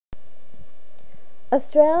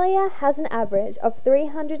Australia has an average of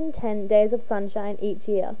 310 days of sunshine each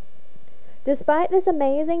year. Despite this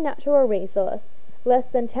amazing natural resource, less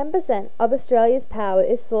than 10% of Australia's power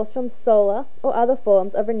is sourced from solar or other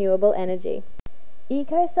forms of renewable energy.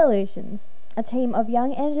 Eco Solutions, a team of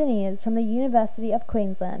young engineers from the University of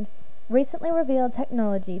Queensland, recently revealed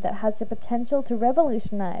technology that has the potential to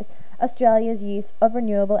revolutionise Australia's use of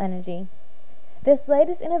renewable energy. This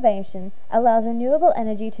latest innovation allows renewable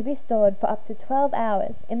energy to be stored for up to 12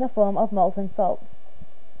 hours in the form of molten salts.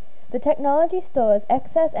 The technology stores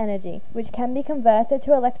excess energy which can be converted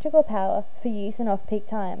to electrical power for use in off-peak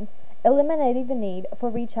times, eliminating the need for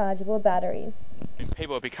rechargeable batteries.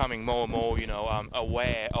 People are becoming more and more,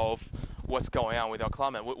 aware of what's going on with our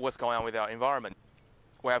climate, what's going on with our environment.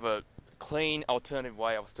 We have a clean alternative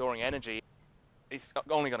way of storing energy. It's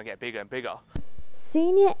only going to get bigger and bigger.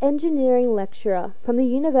 Senior engineering lecturer from the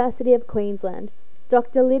University of Queensland,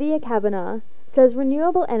 Dr. Lydia Kavanagh, says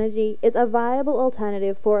renewable energy is a viable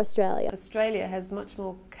alternative for Australia. Australia has much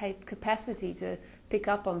more capacity to pick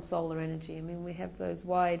up on solar energy. I mean, we have those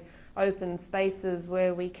wide open spaces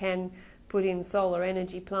where we can put in solar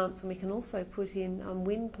energy plants, and we can also put in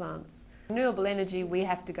wind plants. Renewable energy, we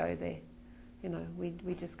have to go there.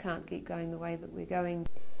 We just can't keep going the way that we're going.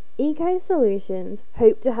 Eco Solutions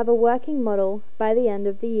hope to have a working model by the end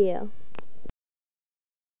of the year.